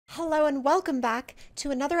Hello and welcome back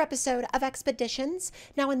to another episode of Expeditions.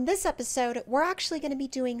 Now in this episode, we're actually going to be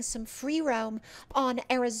doing some free roam on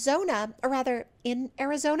Arizona, or rather in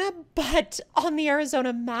Arizona, but on the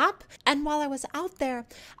Arizona map. And while I was out there,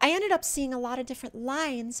 I ended up seeing a lot of different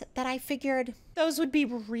lines that I figured those would be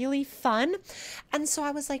really fun. And so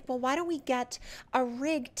I was like, well, why don't we get a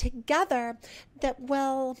rig together that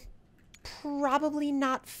will probably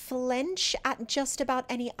not flinch at just about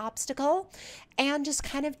any obstacle and just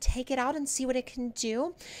kind of take it out and see what it can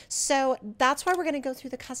do. So that's why we're going to go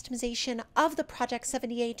through the customization of the Project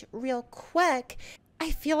 78 real quick.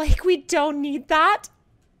 I feel like we don't need that.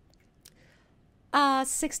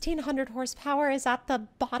 1600 horsepower is at the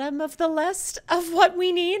bottom of the list of what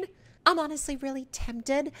we need. I'm honestly really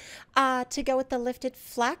tempted to go with the lifted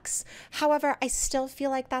flex. However, I still feel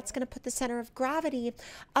like that's going to put the center of gravity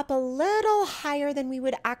up a little higher than we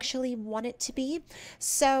would actually want it to be.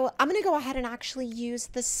 So I'm going to go ahead and actually use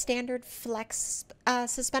the standard flex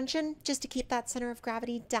suspension just to keep that center of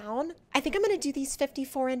gravity down. I think I'm going to do these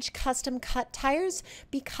 54-inch custom cut tires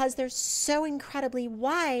because they're so incredibly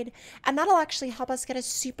wide, and that'll actually help us get a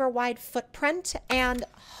super wide footprint and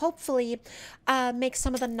hopefully make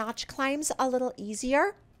some of the notch climbs a little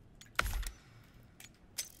easier.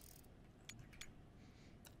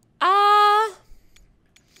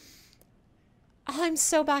 I'm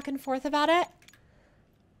so back and forth about it.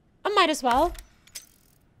 I might as well.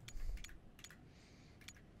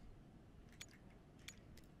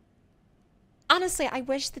 Honestly, I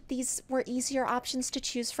wish that these were easier options to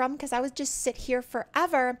choose from because I would just sit here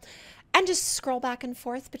forever and just scroll back and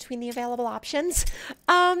forth between the available options.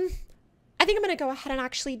 I think I'm going to go ahead and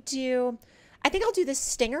actually do, I think I'll do the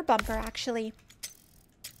stinger bumper actually.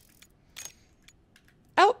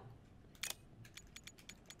 Oh,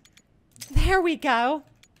 there we go.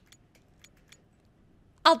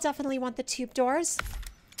 I'll definitely want the tube doors.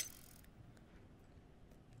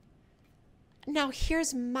 Now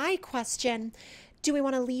here's my question. Do we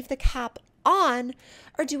want to leave the cap on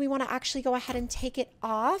or do we want to actually go ahead and take it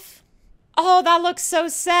off? Oh, that looks so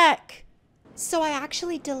sick. So I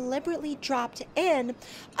actually deliberately dropped in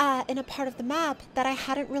a part of the map that I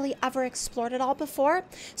hadn't really ever explored at all before.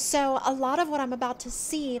 So a lot of what I'm about to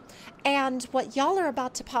see and what y'all are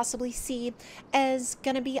about to possibly see is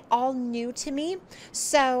going to be all new to me.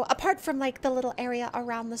 So apart from like the little area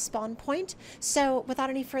around the spawn point. So without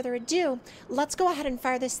any further ado, let's go ahead and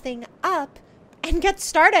fire this thing up and get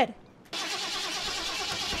started.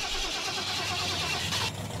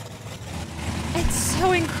 It's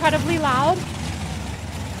so incredibly loud.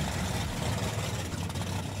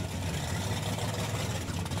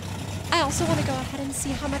 I also want to go ahead and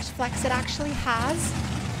see how much flex it actually has.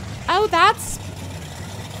 Oh, that's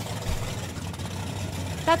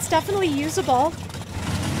definitely usable.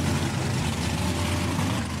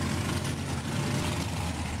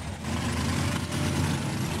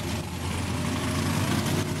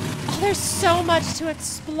 Oh, there's so much to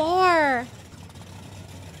explore.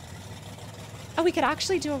 Oh, we could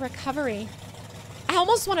actually do a recovery. I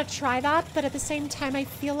almost want to try that, but at the same time, I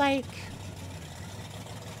feel like...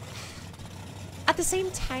 At the same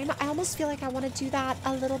time, I almost feel like I want to do that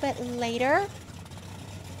a little bit later.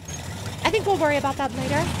 I think we'll worry about that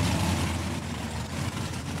later.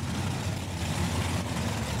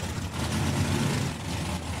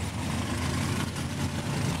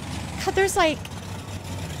 God, there's like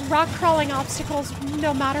rock crawling obstacles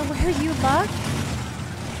no matter where you look.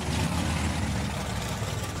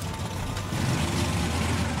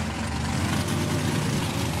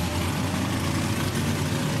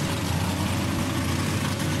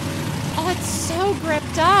 It's so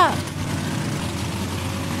gripped up.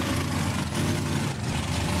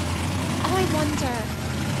 Oh,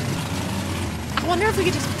 I wonder if we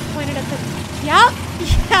could just point it at the... Yep.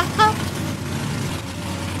 Yeah.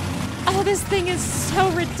 Oh, this thing is so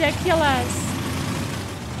ridiculous.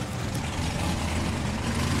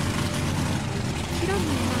 You don't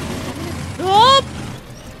mind. Oh!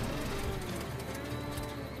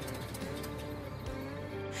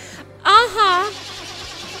 Uh-huh.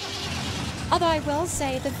 Although I will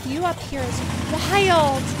say the view up here is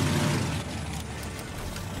wild.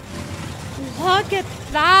 Look at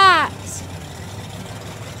that.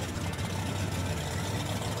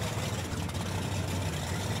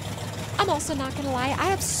 I'm also not gonna lie, I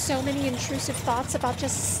have so many intrusive thoughts about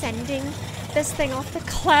just sending this thing off the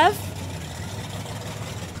cliff.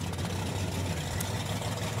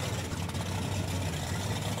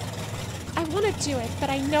 I want to do it, but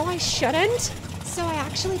I know I shouldn't. So I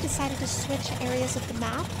actually decided to switch areas of the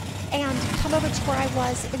map and come over to where I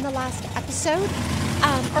was in the last episode,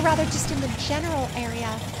 or rather just in the general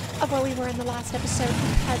area of where we were in the last episode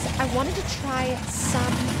because I wanted to try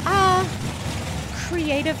some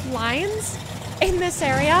creative lines in this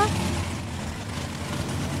area.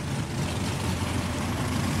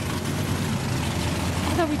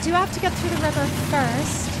 Although we do have to get through the river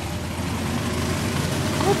first.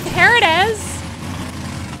 Oh, there it is!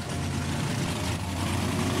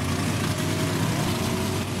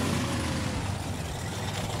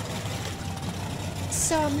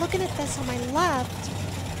 So I'm looking at this on my left,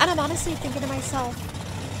 and I'm honestly thinking to myself,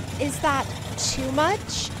 is that too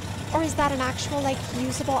much? Or is that an actual, like,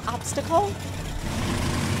 usable obstacle?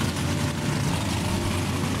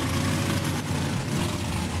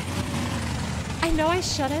 I know I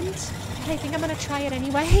shouldn't, but I think I'm gonna try it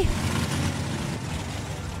anyway.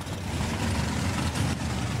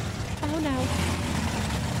 Oh no.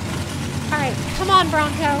 Alright, come on,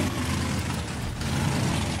 Bronco.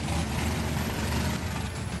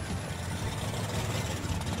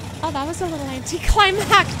 Oh, that was a little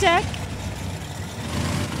anticlimactic.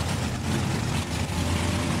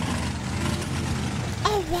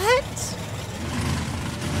 Oh, what?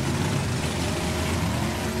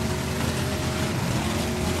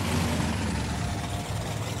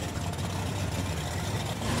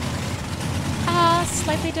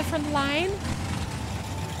 Slightly different line.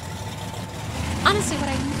 Honestly, what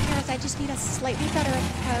I need here is I just need a slightly better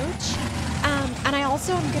approach. And I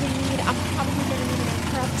also am going to need, I'm probably going to need an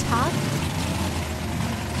anchor up top.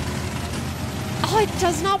 Oh, it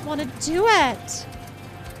does not want to do it.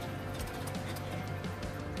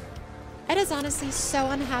 It is honestly so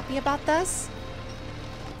unhappy about this.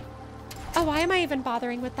 Oh, why am I even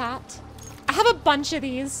bothering with that? I have a bunch of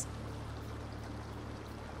these.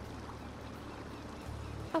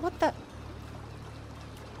 Oh, what the?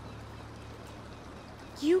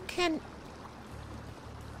 You can...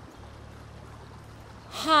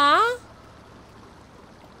 Huh?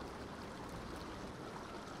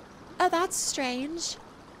 Oh, that's strange.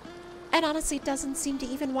 And honestly, it doesn't seem to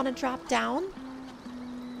even want to drop down.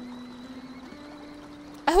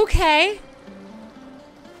 Okay.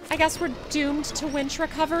 I guess we're doomed to winch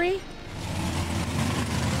recovery.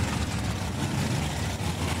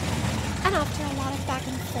 And after a lot of back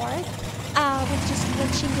and forth, with just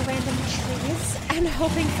winching to random trees and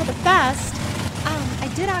hoping for the best, I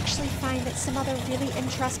did actually find some other really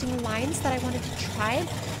interesting lines that I wanted to try.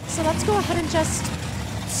 So let's go ahead and just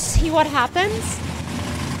see what happens.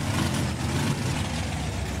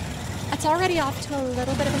 It's already off to a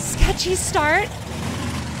little bit of a sketchy start.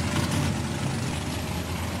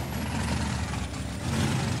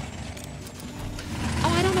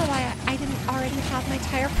 Oh, I don't know why I didn't already have my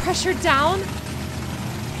tire pressure down.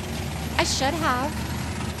 I should have.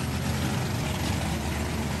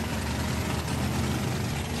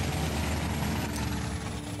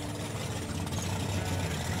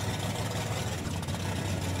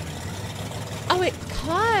 Oh, it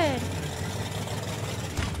could.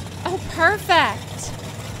 Oh, perfect.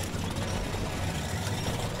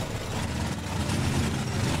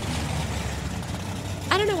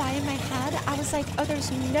 I don't know why in my head I was like, oh,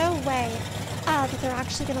 there's no way that they're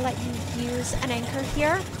actually going to let you use an anchor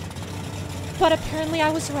here. But apparently I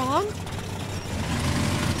was wrong.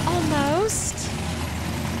 Almost.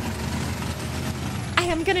 I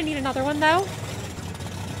am going to need another one though.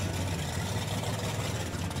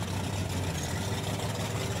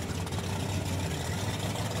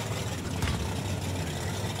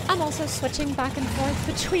 I'm also switching back and forth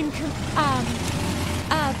between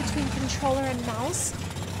controller and mouse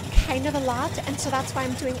kind of a lot, and so that's why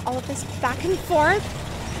I'm doing all of this back and forth.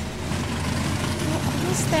 We're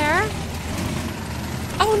almost there.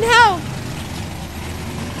 Oh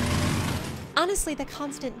no! Honestly, the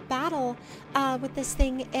constant battle with this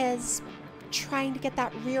thing is trying to get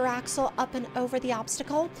that rear axle up and over the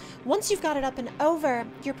obstacle. Once you've got it up and over,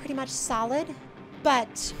 you're pretty much solid,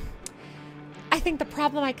 but I think the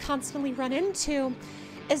problem I constantly run into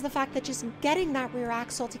is the fact that just getting that rear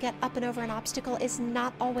axle to get up and over an obstacle is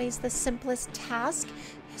not always the simplest task.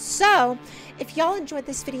 So, if y'all enjoyed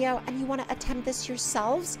this video and you want to attempt this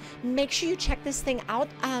yourselves, make sure you check this thing out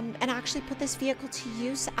and actually put this vehicle to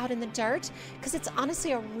use out in the dirt, because it's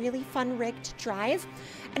honestly a really fun rig to drive.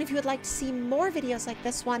 And if you would like to see more videos like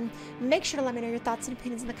this one, make sure to let me know your thoughts and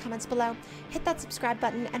opinions in the comments below. Hit that subscribe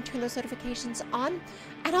button and turn those notifications on,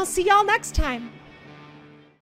 and I'll see y'all next time.